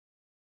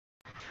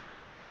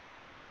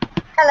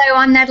Hello,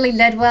 I'm Natalie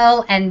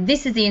Ledwell, and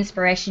this is the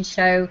Inspiration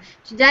Show.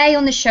 Today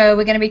on the show,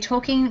 we're going to be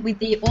talking with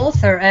the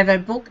author of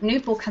a new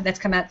book that's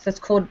come out that's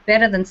called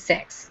Better Than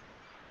Sex.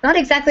 Not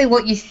exactly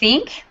what you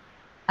think.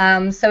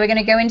 So we're going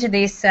to go into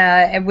this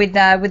with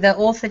the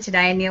author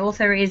today, and the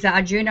author is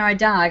Arjuna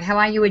Ardagh. How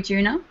are you,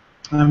 Arjuna?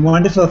 I'm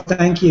wonderful,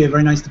 thank you.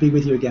 Very nice to be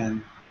with you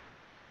again.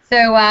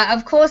 So,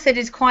 of course, it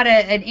is quite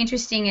an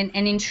interesting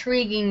and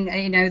intriguing,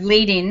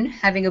 lead-in,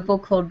 having a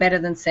book called Better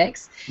Than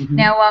Sex. Mm-hmm.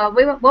 Now,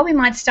 what we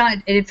might start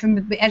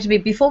from, actually,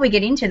 before we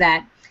get into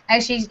that,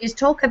 actually, is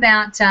talk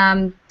about,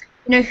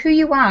 who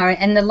you are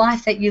and the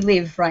life that you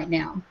live right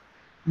now.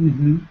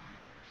 Mm-hmm.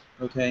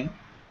 Okay.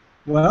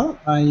 Well,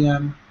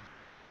 I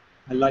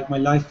like my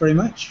life very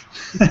much.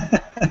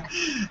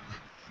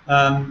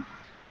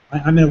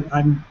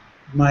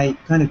 My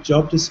kind of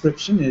job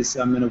description is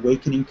I'm an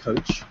awakening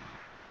coach.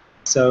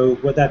 So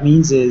what that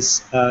means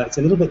is it's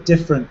a little bit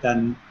different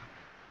than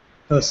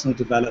personal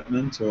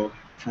development or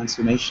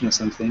transformation or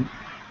something.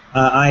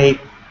 I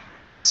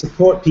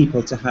support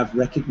people to have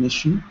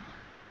recognition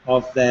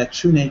of their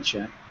true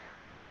nature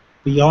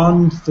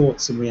beyond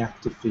thoughts and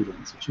reactive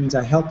feelings, which means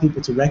I help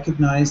people to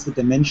recognize the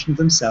dimension of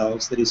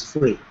themselves that is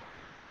free,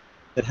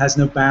 that has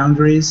no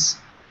boundaries,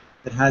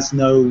 that has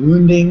no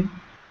wounding,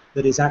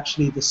 that is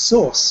actually the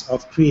source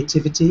of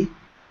creativity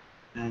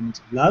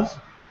and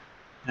love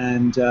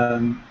and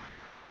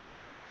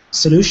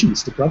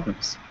solutions to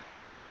problems,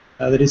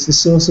 that is the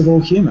source of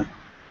all humor.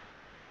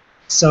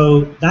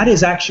 So that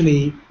is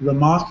actually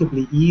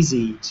remarkably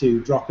easy to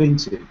drop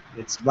into.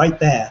 It's right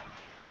there.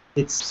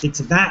 It's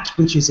that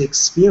which is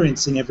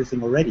experiencing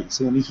everything already.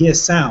 So when we hear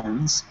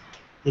sounds,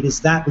 it is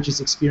that which is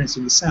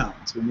experiencing the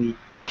sounds. When we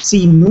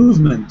see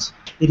movement,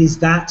 it is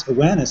that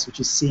awareness which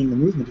is seeing the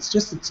movement. It's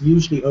just it's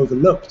usually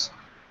overlooked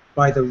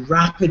by the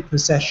rapid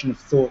procession of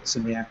thoughts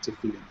and reactive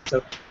feelings.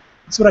 So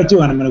that's what I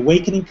do, and I'm an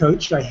awakening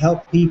coach. I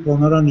help people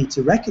not only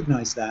to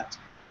recognize that,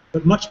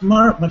 but much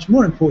more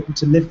important,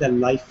 to live their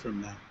life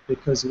from that.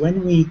 Because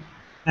when we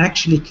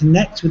actually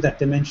connect with that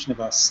dimension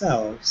of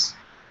ourselves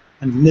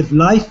and live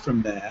life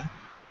from there,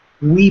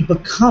 we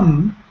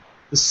become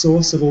the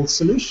source of all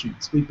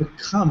solutions. We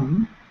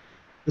become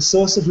the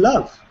source of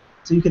love.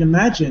 So you can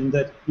imagine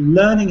that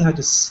learning how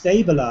to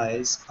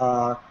stabilize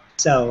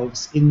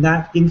ourselves in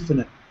that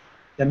infinite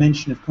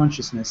dimension of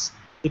consciousness,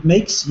 it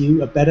makes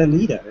you a better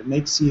leader, it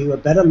makes you a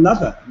better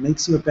lover, it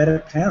makes you a better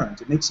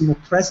parent, it makes you more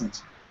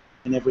present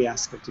in every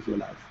aspect of your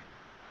life.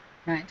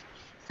 Right.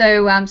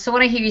 So, so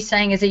what I hear you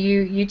saying is that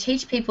you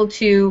teach people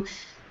to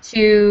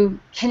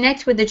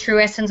connect with the true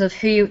essence of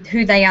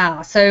who they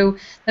are. So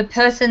the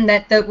person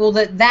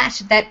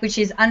that which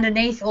is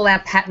underneath all our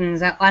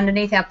patterns,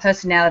 underneath our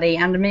personality,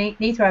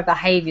 underneath our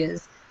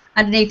behaviors,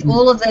 underneath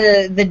all of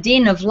the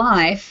din of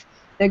life,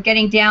 they're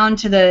getting down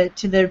to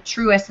the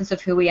true essence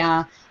of who we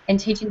are, and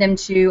teaching them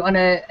to on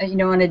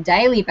a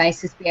daily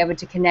basis be able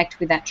to connect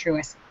with that true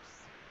essence.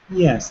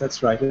 Yes,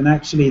 that's right. And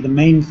actually, the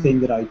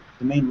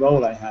main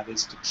role I have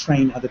is to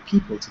train other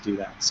people to do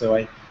that.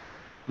 So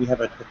we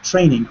have a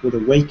training called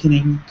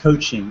Awakening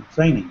Coaching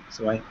Training.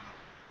 So the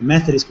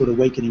method is called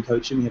Awakening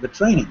Coaching. We have a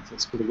training, so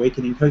it's called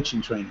Awakening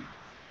Coaching Training.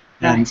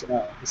 And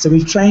so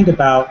we've trained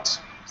about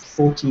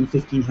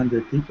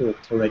 1,500 people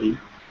already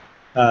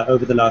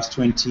over the last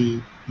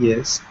 20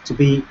 years to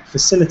be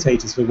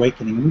facilitators of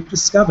awakening. And we've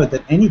discovered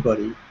that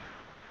anybody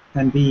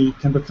can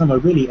become a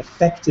really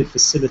effective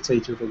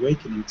facilitator of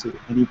awakening to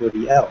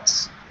anybody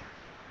else.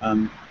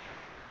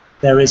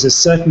 There is a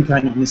certain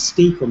kind of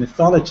mystique or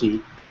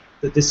mythology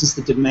that this is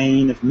the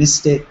domain of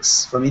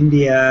mystics from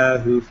India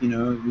who've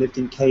lived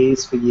in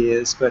caves for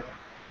years, but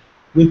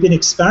we've been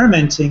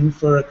experimenting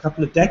for a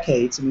couple of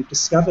decades, and we've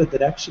discovered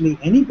that actually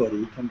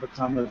anybody can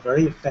become a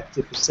very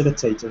effective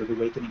facilitator of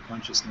awakening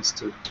consciousness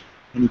to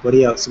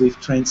anybody else. So we've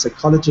trained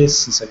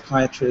psychologists and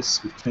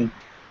psychiatrists, we've trained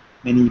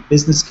many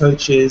business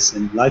coaches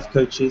and life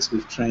coaches,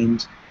 we've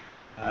trained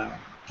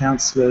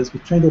counselors,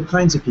 we've trained all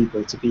kinds of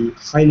people to be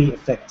highly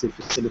effective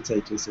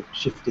facilitators of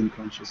shifting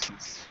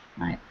consciousness.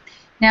 Right.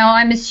 Now,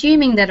 I'm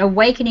assuming that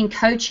awakening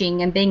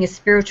coaching and being a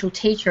spiritual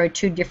teacher are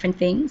two different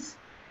things?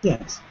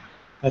 Yes.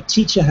 A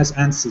teacher has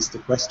answers to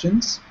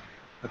questions.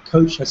 A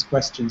coach has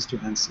questions to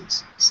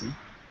answers. See?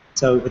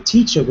 So a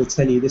teacher will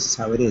tell you this is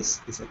how it is.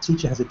 A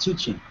teacher has a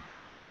teaching.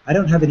 I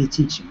don't have any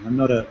teaching. I'm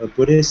not a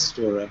Buddhist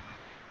or a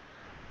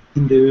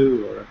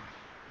Hindu, or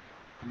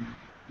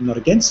I'm not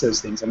against those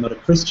things. I'm not a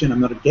Christian. I'm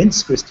not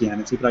against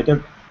Christianity, but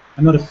I'm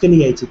not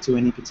affiliated to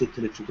any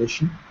particular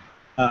tradition.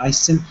 I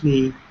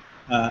simply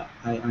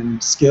I'm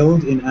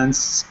skilled in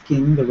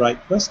asking the right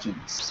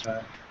questions.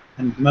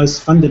 And the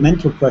most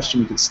fundamental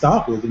question we could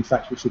start with, in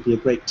fact, which would be a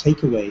great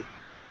takeaway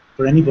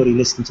for anybody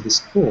listening to this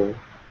call,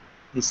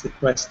 is the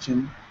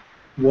question,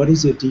 what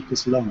is your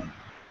deepest longing?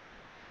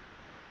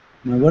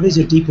 Now, what is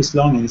your deepest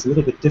longing is a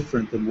little bit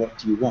different than what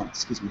do you want.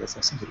 Excuse me, that's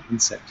some sort of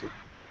insect here.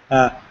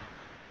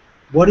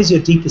 What is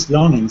your deepest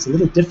longing is a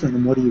little different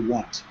than what do you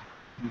want.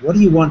 And what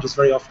do you want is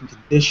very often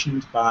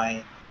conditioned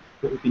by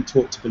what we've been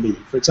taught to believe.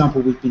 For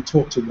example, we've been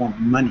taught to want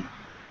money.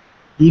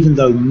 even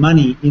though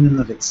money in and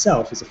of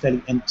itself is a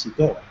fairly empty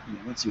goal.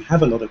 Once you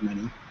have a lot of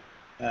money,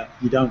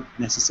 you don't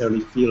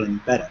necessarily feel any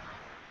better.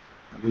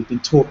 We've been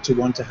taught to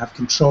want to have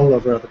control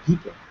over other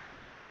people.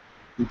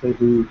 People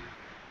who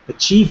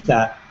achieve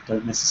that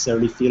don't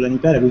necessarily feel any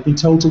better. We've been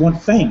told to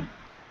want fame.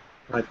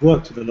 I've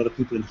worked with a lot of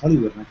people in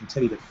Hollywood, and I can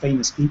tell you that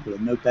famous people are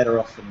no better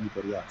off than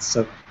anybody else.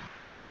 So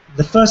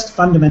the first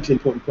fundamentally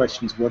important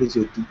question is, what is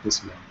your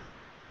deepest longing?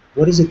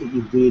 What is it that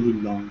you really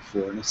long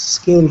for? And a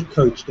skilled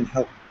coach can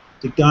help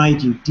to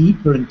guide you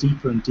deeper and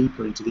deeper and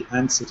deeper into the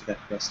answer to that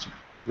question.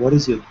 What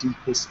is your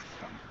deepest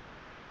longing?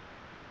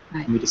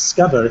 Right. And we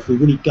discover, if we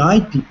really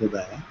guide people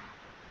there,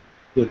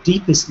 your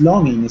deepest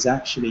longing is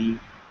actually,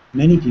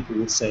 many people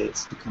will say,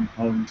 it's to come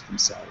home to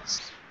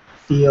themselves,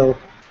 feel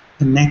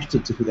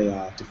connected to who they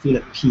are, to feel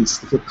at peace,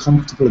 to feel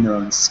comfortable in their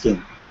own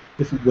skin.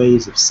 Different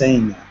ways of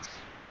saying that.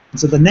 And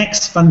so the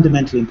next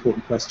fundamentally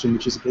important question,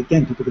 which is,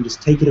 again, people can just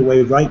take it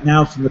away right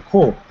now from the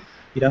call.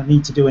 You don't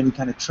need to do any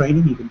kind of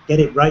training. You can get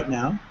it right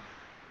now.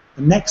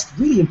 The next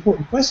really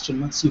important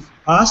question, once you've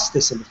asked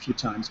this a few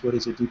times, what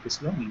is your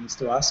deepest longing, is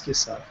to ask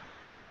yourself,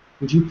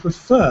 would you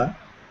prefer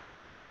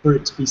for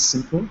it to be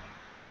simple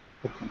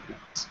or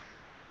complex?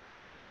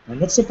 Now,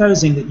 let's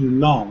supposing that you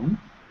long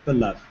for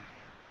love.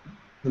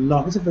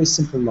 It's a very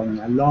simple longing.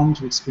 I long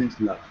to experience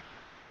love.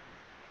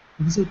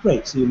 And you say,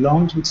 great, so you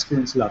long to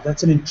experience love.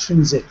 That's an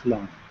intrinsic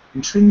longing.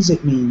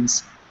 Intrinsic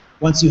means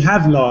once you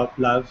have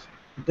love,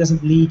 it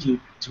doesn't lead you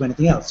to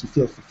anything else. You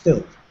feel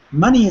fulfilled.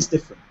 Money is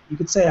different. You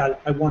could say,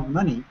 I want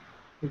money,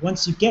 but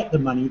once you get the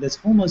money, there's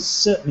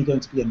almost certainly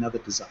going to be another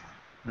desire,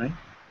 right?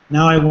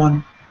 Now I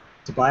want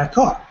to buy a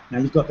car. Now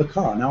you've got the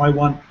car. Now I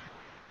want...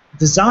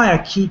 Desire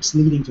keeps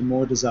leading to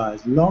more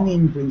desires.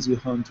 Longing brings you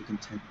home to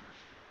contentment.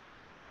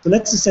 So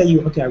let's just say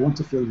I want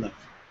to feel love.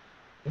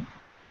 Okay?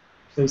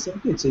 So you say,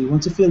 good, so you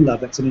want to feel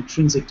love. That's an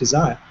intrinsic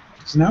desire.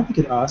 So now we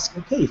could ask,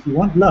 okay, if you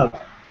want love,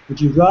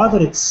 would you rather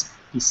it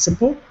be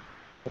simple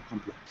or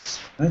complex?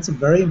 And that's a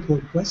very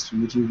important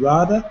question. Would you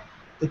rather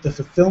that the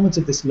fulfillment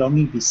of this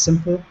longing be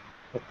simple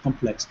or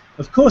complex?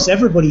 Of course,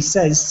 everybody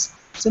says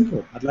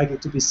simple. I'd like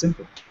it to be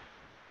simple.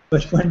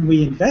 But when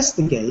we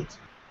investigate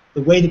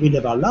the way that we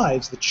live our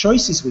lives, the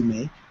choices we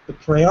make, the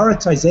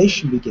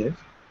prioritization we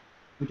give,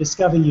 we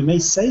discover you may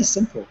say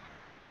simple,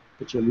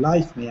 but your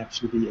life may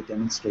actually be a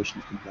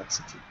demonstration of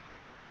complexity.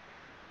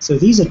 So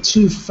these are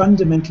two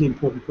fundamentally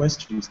important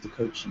questions to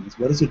coaching. Is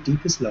what is your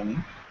deepest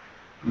longing?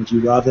 And would you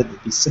rather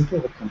it be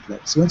simple or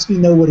complex? So once we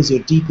know what is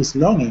your deepest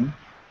longing,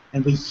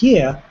 and we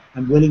hear,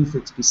 I'm willing for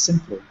it to be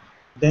simple,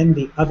 then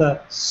the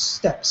other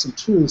steps and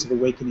tools of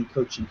awakening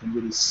coaching can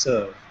really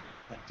serve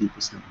that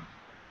deepest longing.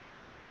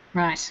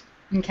 Right.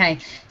 Okay,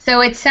 so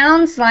it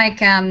sounds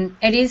like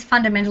it is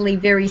fundamentally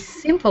very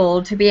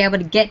simple to be able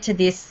to get to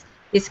this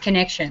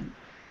connection.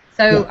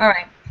 So, yeah. All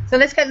right. So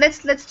let's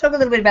talk a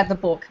little bit about the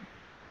book.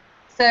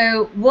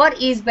 So,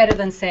 what is better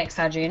than sex,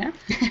 Arjuna?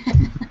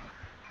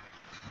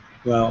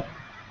 Well,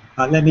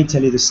 let me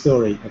tell you the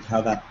story of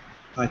how that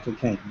title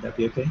came. Would that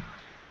be okay?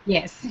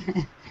 Yes.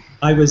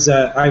 I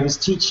was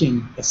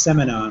teaching a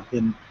seminar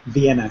in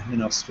Vienna,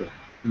 in Austria,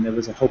 and there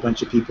was a whole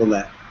bunch of people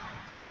there.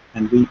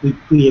 And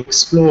we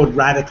explored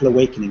radical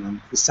awakening on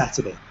the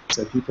Saturday.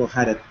 So people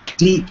had a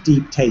deep,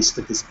 deep taste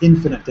of this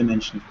infinite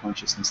dimension of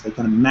consciousness. They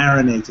kind of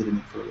marinated in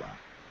it for a while.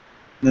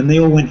 And then they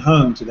all went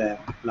home to their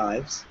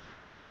lives.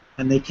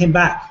 And they came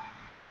back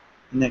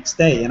the next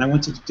day, and I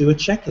wanted to do a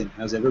check-in.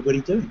 How's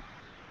everybody doing?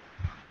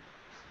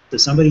 So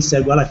somebody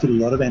said, well, I feel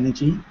a lot of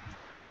energy.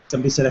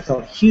 Somebody said, I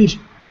felt huge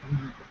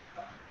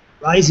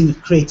rising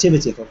of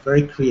creativity. I felt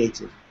very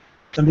creative.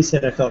 Somebody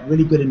said, I felt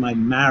really good in my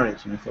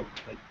marriage, and I felt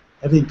like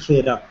everything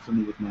cleared up for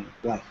me with my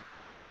wife.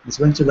 I just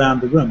went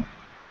around the room.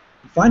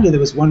 And finally, there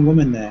was one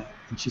woman there,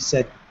 and she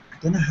said, I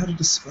don't know how to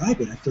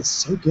describe it. I feel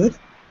so good.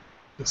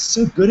 I feel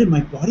so good in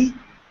my body.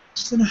 I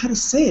just don't know how to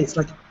say it. It's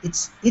like,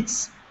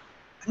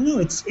 I don't know,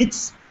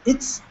 it's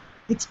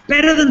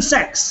better than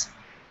sex.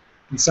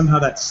 And somehow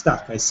that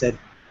stuck. I said,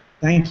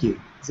 thank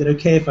you. Is it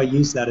okay if I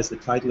use that as the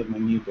title of my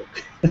new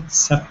book?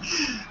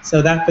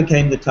 so that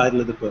became the title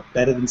of the book,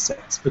 Better Than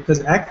Sex, because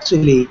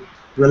actually,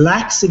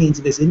 relaxing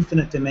into this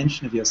infinite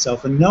dimension of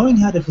yourself and knowing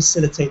how to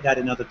facilitate that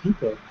in other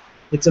people,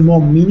 it's a more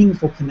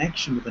meaningful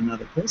connection with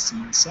another person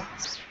than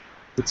sex.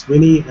 It's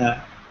really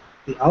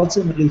the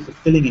ultimately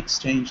fulfilling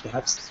exchange to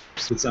have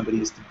with somebody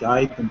is to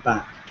guide them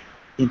back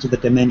into the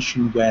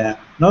dimension where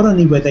not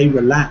only where they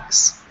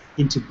relax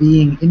into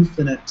being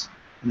infinite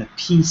and at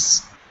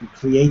peace and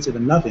creative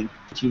and loving,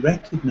 but you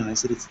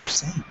recognize that it's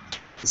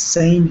the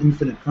same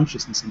infinite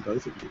consciousness in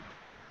both of you.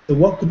 So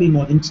what could be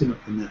more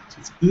intimate than that?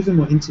 It's even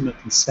more intimate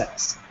than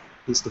sex,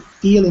 is to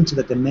feel into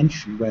the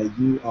dimension where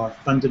you are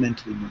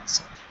fundamentally not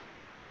sex.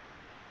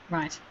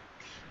 Right.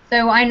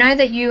 So I know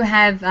that you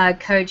have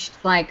coached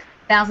like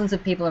thousands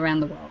of people around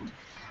the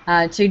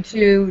world to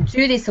do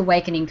this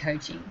awakening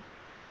coaching.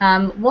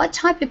 What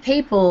type of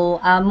people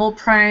are more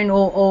prone,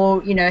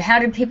 or you know, how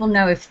do people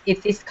know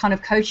if this kind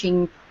of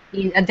coaching,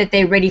 that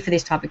they're ready for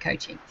this type of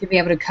coaching, to be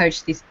able to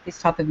coach this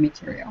type of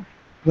material?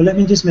 Well, let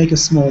me just make a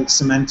small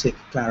semantic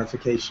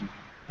clarification.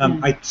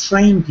 I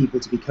train people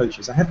to be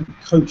coaches. I haven't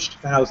coached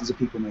thousands of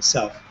people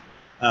myself.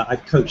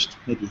 I've coached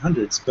maybe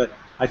hundreds, but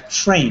I've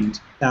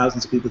trained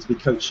thousands of people to be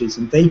coaches,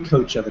 and they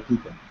coach other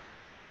people.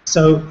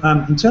 So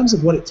in terms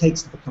of what it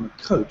takes to become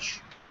a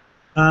coach,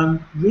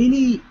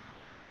 really,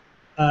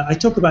 I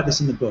talk about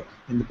this in the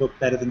book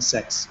Better Than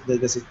Sex.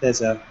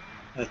 There's a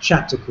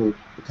chapter called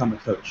Become a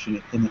Coach,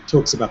 and it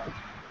talks about the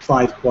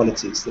 5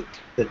 qualities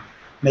that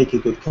make a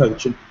good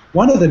coach. And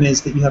one of them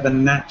is that you have a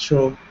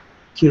natural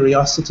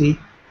curiosity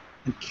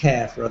and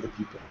care for other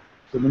people.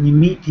 So when you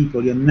meet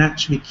people, you're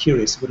naturally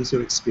curious. What is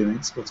your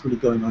experience? What's really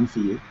going on for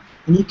you?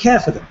 And you care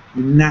for them.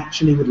 You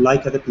naturally would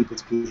like other people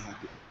to be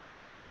happy.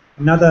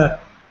 Another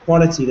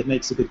quality that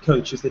makes a good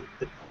coach is that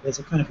there's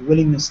a kind of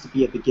willingness to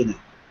be a beginner,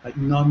 like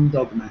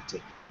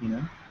non-dogmatic, you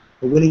know,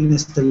 a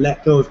willingness to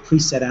let go of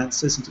preset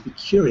answers and to be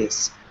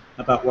curious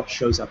about what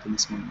shows up in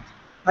this moment.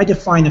 I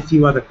define a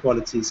few other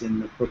qualities in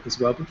the book as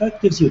well, but that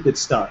gives you a good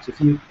start.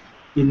 If you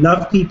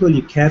love people,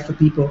 you care for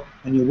people,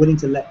 and you're willing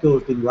to let go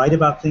of being right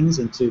about things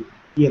and to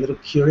be a little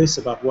curious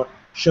about what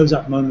shows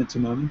up moment to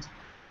moment,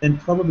 then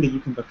probably you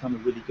can become a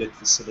really good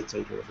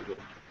facilitator of a good.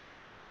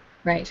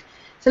 Right.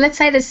 So let's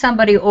say that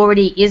somebody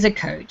already is a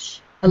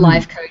coach, a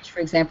life coach, for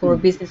example, or a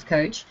business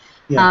coach.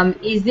 Yeah.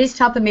 Is this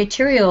type of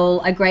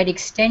material a great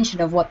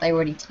extension of what they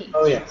already teach?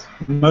 Oh, yes.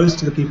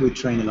 Most of the people we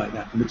train are like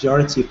that. The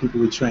majority of people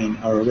we train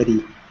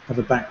have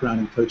a background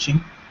in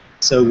coaching.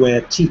 So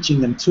we're teaching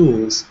them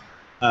tools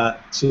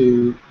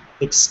to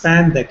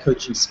expand their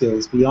coaching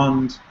skills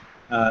beyond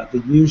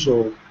the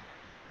usual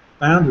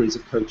boundaries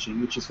of coaching,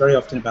 which is very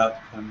often about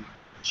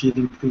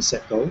achieving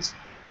preset goals.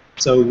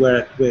 So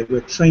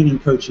we're training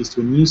coaches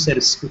to a new set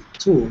of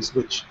tools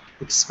which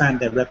expand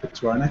their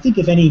repertoire. And I think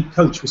if any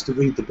coach was to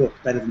read the book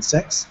Better Than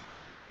Sex,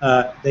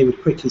 they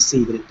would quickly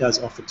see that it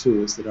does offer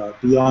tools that are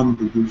beyond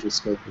the usual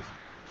scope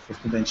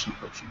of conventional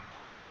coaching.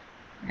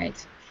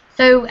 Right.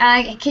 So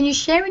can you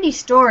share any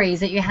stories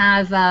that you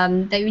have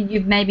that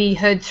you've maybe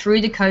heard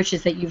through the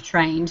coaches that you've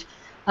trained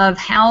of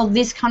how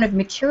this kind of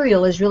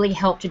material has really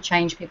helped to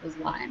change people's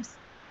lives?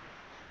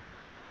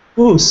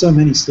 Oh, so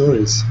many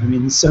stories. I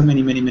mean, so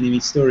many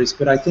stories.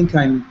 But I think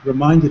I'm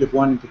reminded of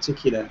one in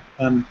particular.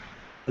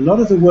 A lot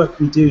of the work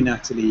we do,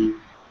 Natalie,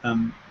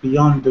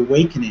 beyond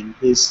awakening,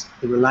 is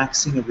the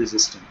relaxing of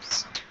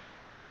resistance.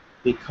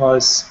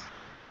 Because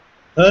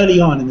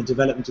early on in the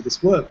development of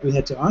this work, we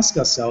had to ask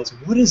ourselves,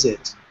 what is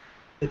it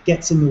that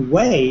gets in the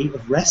way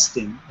of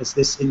resting as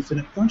this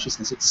infinite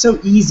consciousness? It's so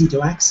easy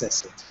to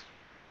access it.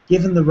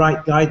 Given the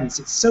right guidance,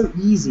 it's so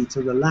easy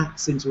to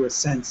relax into a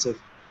sense of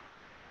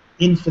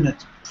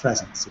infinite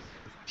presence, of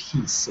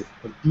peace,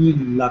 of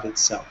being love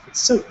itself.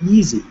 It's so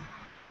easy.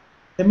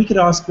 Then we could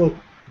ask, well,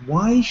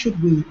 why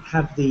should we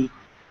have the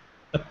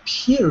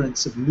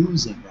appearance of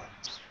losing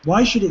that?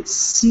 Why should it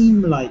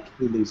seem like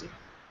we're losing?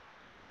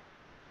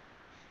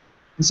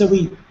 And so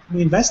we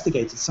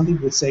investigated. Some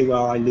people would say,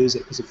 well, I lose it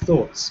because of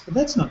thoughts. But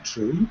that's not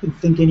true. You can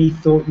think any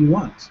thought you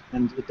want,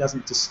 and it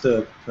doesn't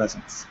disturb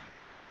presence.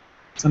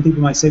 Some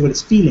people might say, well,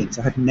 it's feelings.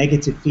 I have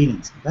negative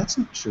feelings. That's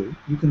not true.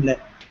 You can let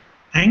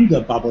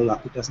anger bubble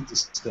up. It doesn't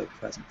disturb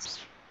presence.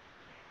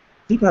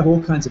 People have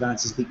all kinds of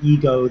answers, the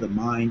ego, the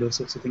mind, all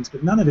sorts of things,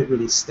 but none of it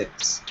really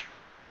sticks.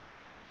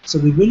 So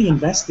we really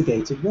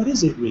investigated, what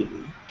is it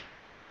really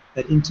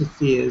that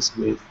interferes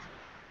with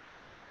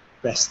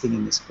resting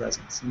in this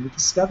presence? And we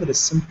discovered a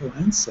simple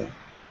answer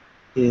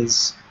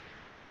is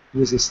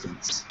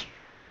resistance.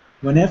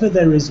 Whenever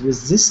there is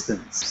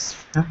resistance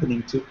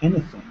happening to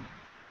anything,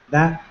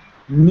 that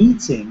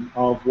meeting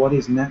of what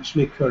is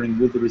naturally occurring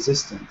with the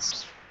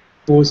resistance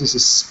causes a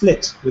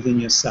split within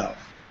yourself,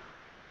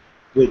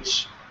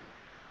 which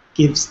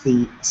gives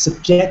the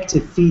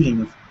subjective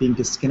feeling of being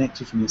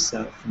disconnected from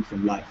yourself and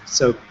from life.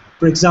 So,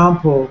 for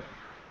example,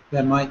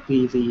 there might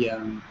be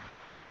the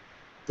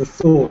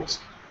thought,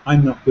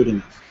 I'm not good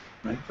enough,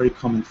 right? Very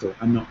common thought,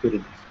 I'm not good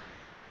enough.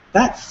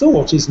 That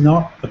thought is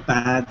not a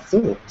bad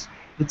thought.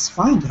 It's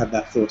fine to have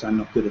that thought, I'm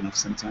not good enough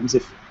sometimes.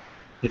 If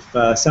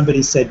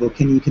somebody said, well,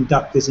 can you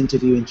conduct this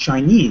interview in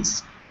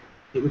Chinese?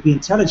 It would be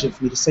intelligent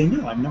for me to say,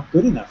 no, I'm not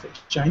good enough at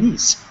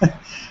Chinese.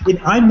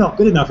 I'm not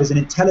good enough is an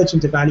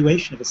intelligent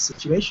evaluation of a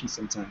situation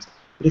sometimes.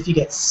 But if you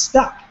get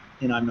stuck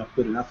in I'm not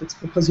good enough, it's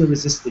because you're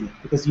resisting it,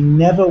 because you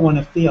never want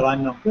to feel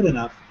I'm not good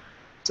enough,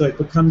 so it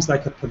becomes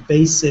like a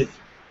pervasive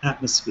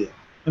atmosphere.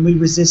 And we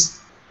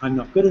resist I'm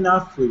not good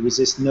enough, we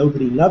resist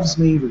nobody loves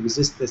me, we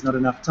resist there's not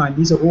enough time.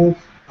 These are all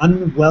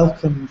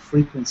unwelcome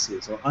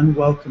frequencies or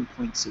unwelcome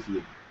points of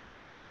view.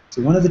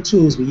 So one of the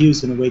tools we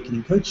use in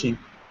awakening coaching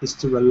is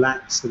to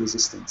relax the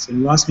resistance. And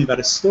you asked me about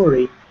a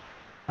story.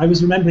 I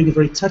was remembering a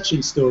very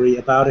touching story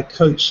about a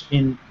coach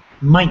in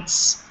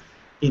Mainz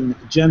in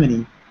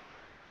Germany.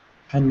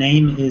 Her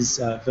name is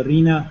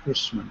Verena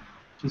Hirschman.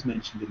 She's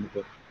mentioned in the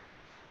book.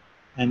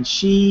 And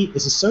she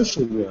is a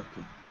social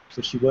worker.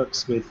 So she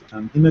works with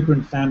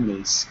immigrant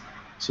families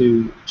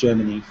to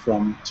Germany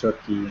from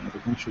Turkey and other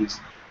countries.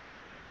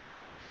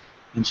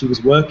 And she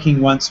was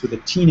working once with a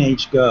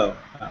teenage girl,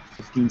 about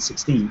 15,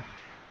 16,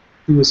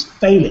 who was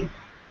failing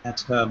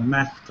at her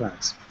math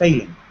class,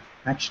 failing.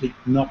 actually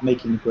not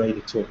making the grade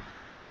at all.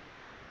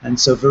 And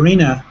so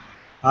Verena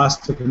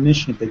asked for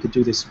permission if they could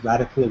do this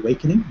radical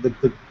awakening.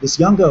 This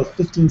young girl,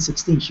 15,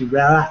 16, she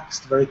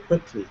relaxed very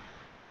quickly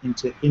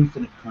into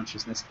infinite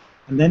consciousness.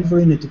 And then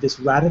Verena did this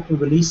radical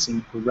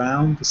releasing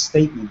around the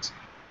statement,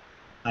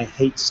 I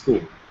hate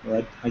school,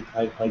 or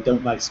I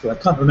don't like school. I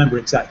can't remember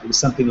exactly. It was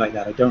something like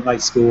that. I don't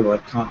like school, or I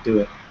can't do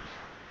it.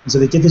 And so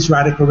they did this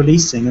radical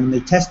releasing, and they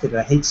tested it.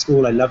 I hate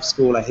school, I love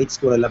school, I hate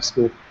school, I love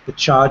school. The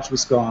charge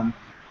was gone.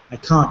 I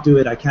can't do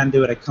it, I can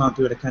do it, I can't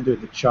do it, I can't do it.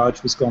 The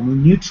charge was gone. We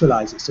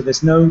neutralize it, so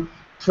there's no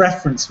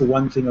preference for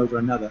one thing over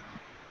another.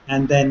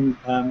 And then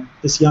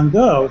this young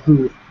girl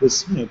who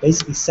was,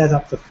 basically set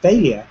up for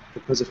failure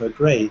because of her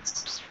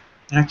grades,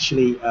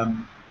 actually,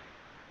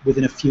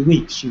 within a few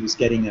weeks, she was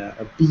getting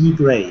a B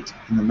grade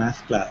in the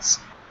math class,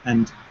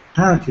 and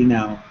apparently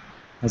now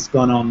has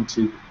gone on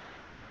to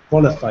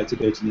qualify to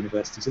go to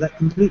university. So that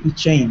completely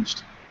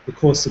changed the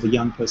course of a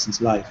young person's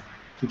life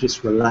through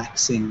just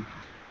relaxing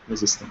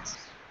resistance.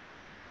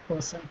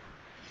 Awesome.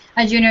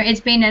 Arjuna, it's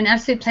been an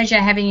absolute pleasure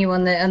having you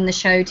on the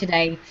show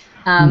today.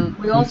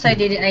 We also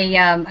did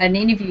an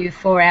interview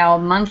for our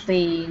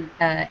monthly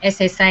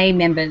SSA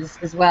members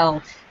as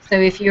well. So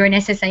if you're an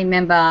SSA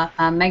member,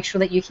 make sure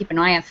that you keep an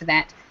eye out for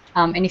that.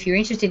 And if you're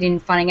interested in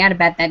finding out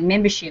about that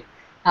membership,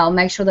 I'll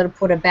make sure that I'll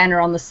put a banner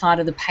on the side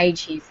of the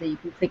page here so you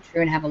can click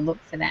through and have a look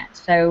for that.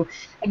 So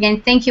again,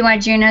 thank you,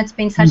 Arjuna. It's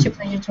been such a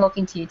pleasure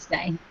talking to you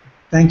today.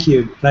 Thank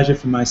you. Pleasure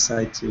from my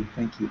side too.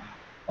 Thank you.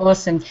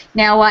 Awesome.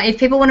 Now, if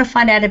people want to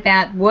find out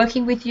about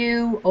working with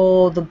you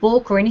or the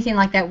book or anything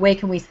like that, where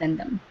can we send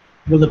them?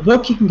 Well, the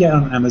book you can get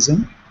on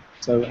Amazon,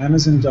 so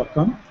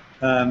Amazon.com.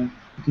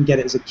 You can get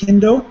it as a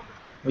Kindle,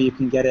 or you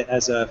can get it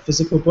as a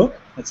physical book.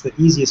 That's the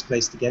easiest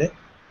place to get it.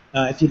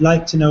 If you'd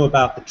like to know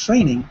about the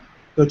training,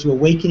 go to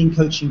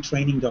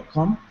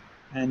awakeningcoachingtraining.com,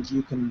 and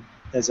you can,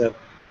 it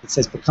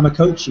says become a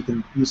coach. You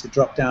can use the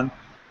drop down.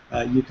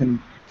 You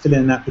can fill in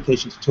an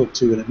application to talk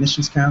to an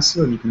admissions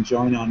counselor, and you can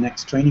join our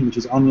next training, which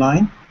is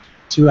online,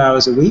 2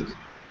 hours a week.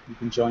 You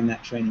can join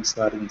that training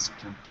starting in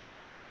September.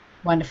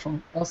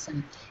 Wonderful.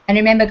 Awesome. And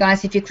remember,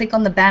 guys, if you click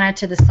on the banner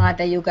to the side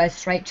there, you'll go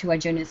straight to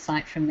Arjuna's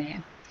site from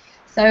there.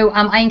 So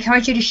I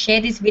encourage you to share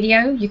this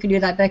video. You can do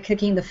that by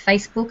clicking the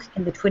Facebook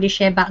and the Twitter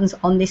share buttons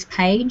on this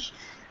page.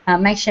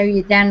 Make sure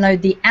you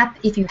download the app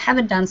if you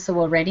haven't done so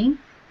already,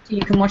 so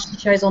you can watch the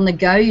shows on the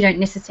go. You don't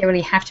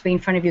necessarily have to be in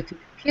front of your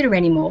computer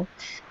anymore.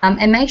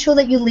 And make sure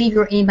that you leave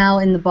your email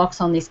in the box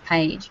on this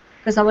page,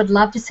 because I would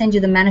love to send you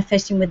the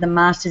Manifesting with the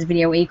Masters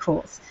video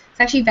e-course. It's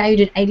actually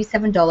valued at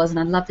 $87, and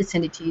I'd love to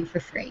send it to you for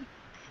free.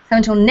 So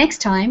until next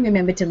time,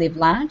 remember to live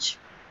large,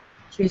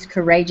 choose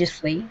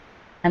courageously,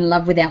 and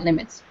love without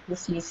limits. We'll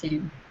see you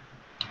soon.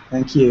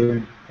 Thank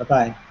you.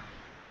 Bye-bye.